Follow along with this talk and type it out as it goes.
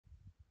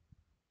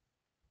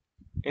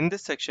In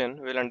this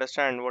section, we'll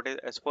understand what is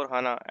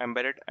S4HANA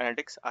Embedded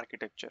Analytics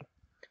Architecture.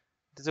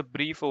 This is a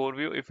brief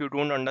overview. If you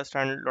don't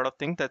understand a lot of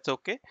things, that's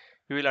okay.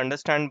 You will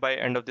understand by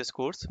end of this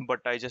course,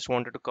 but I just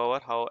wanted to cover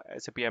how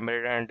SAP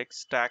Embedded Analytics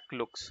stack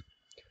looks.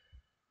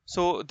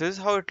 So this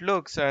is how it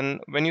looks,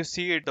 and when you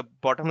see it, the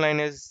bottom line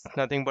is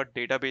nothing but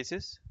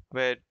databases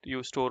where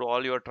you store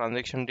all your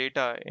transaction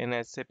data in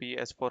SAP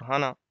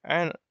S4HANA,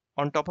 and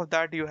on top of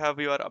that you have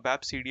your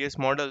ABAP CDS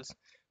models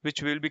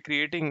which we'll be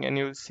creating, and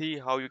you'll see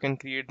how you can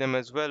create them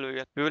as well.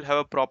 We will have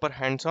a proper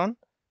hands-on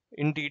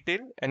in detail,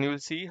 and you'll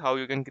see how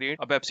you can create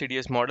ABAP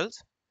CDS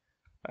models,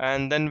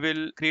 and then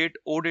we'll create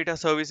OData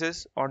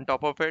services on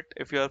top of it.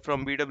 If you are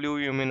from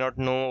BW, you may not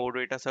know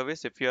OData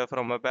service. If you are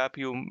from ABAP,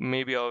 you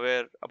may be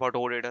aware about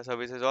OData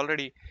services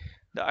already.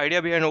 The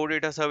idea behind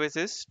OData service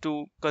is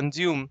to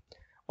consume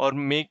or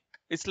make,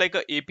 it's like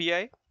a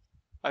API,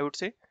 I would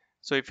say.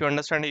 So if you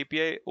understand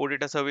API,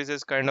 OData service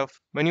is kind of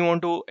when you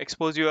want to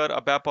expose your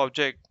ABAP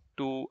object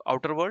to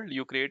outer world,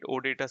 you create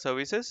OData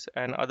services,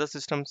 and other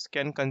systems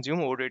can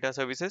consume OData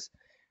services.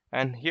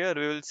 And here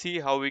we will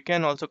see how we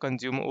can also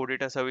consume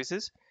OData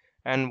services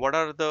and what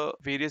are the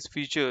various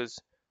features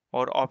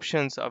or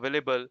options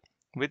available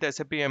with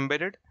SAP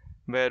Embedded,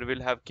 where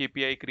we'll have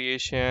KPI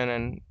creation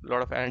and a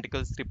lot of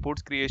analytical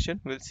reports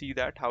creation. We'll see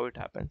that how it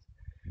happens.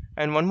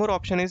 And one more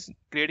option is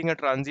creating a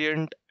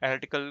transient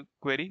analytical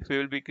query. We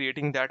will be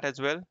creating that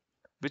as well,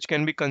 which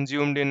can be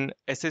consumed in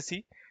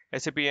SAC,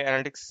 SAP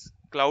Analytics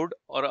Cloud,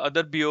 or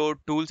other BO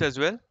tools as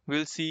well.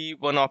 We'll see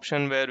one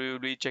option where we will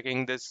be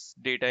checking this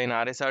data in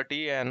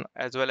RSRT and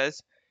as well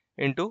as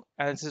into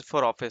analysis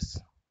for office.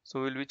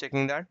 So we'll be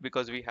checking that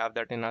because we have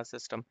that in our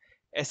system.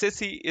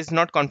 SAC is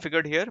not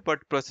configured here,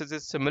 but process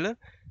is similar.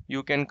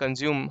 You can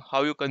consume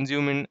how you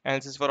consume in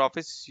analysis for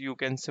office. You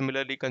can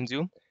similarly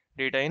consume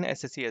data in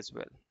SAC as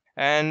well.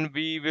 And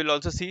we will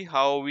also see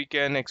how we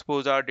can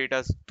expose our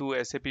data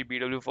to SAP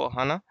BW for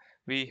HANA.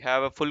 We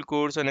have a full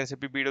course on SAP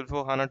BW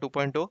for HANA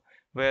 2.0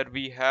 where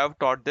we have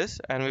taught this,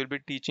 and we'll be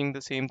teaching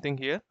the same thing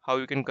here, how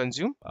you can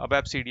consume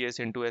ABAP CDS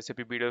into SAP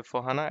BW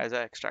for HANA as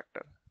an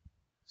extractor.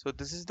 So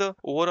this is the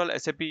overall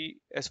SAP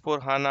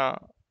S4 HANA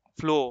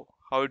flow,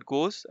 how it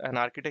goes, and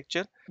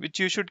architecture, which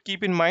you should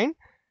keep in mind.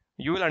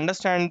 You will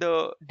understand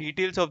the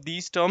details of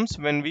these terms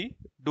when we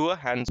do a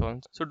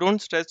hands-on. So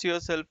don't stress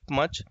yourself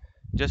much.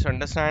 Just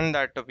understand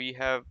that we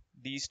have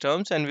these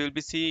terms, and we'll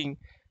be seeing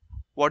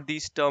what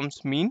these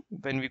terms mean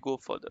when we go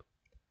further.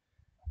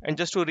 And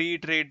just to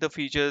reiterate, the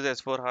features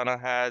S4HANA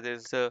has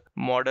is a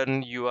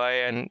modern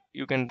UI, and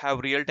you can have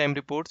real-time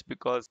reports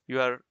because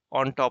you are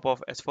on top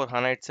of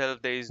S4HANA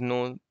itself. There is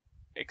no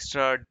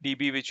extra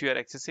DB which you are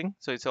accessing,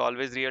 so it's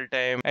always real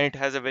time, and it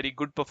has a very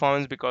good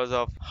performance because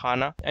of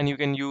HANA, and you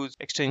can use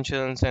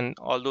extensions and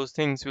all those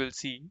things we'll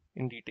see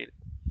in detail.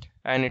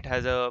 And it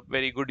has a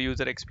very good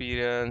user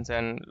experience,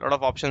 and a lot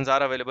of options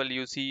are available.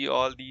 You see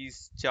all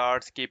these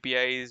charts,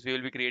 KPIs, we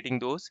will be creating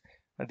those.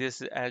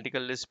 This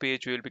analytical list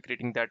page, we will be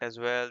creating that as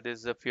well. This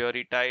is a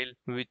Fiori tile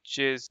which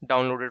is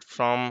downloaded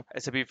from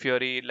SAP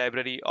Fiori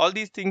library. All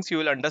these things you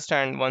will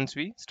understand once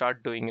we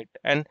start doing it,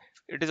 and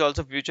it is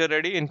also future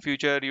ready. In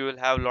future you will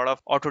have a lot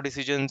of auto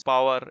decisions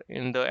power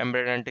in the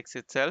embedded analytics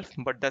itself,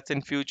 but that's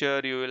in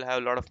future. You will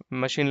have a lot of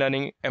machine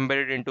learning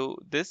embedded into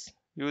this.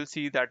 You will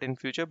see that in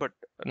future, but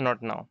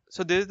not now.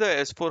 So this is the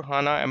S4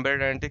 HANA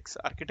Embedded Analytics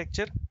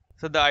architecture.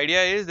 So the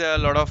idea is there are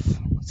a lot of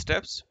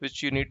steps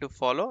which you need to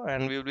follow,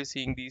 and we will be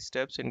seeing these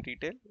steps in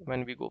detail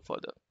when we go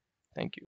further. Thank you.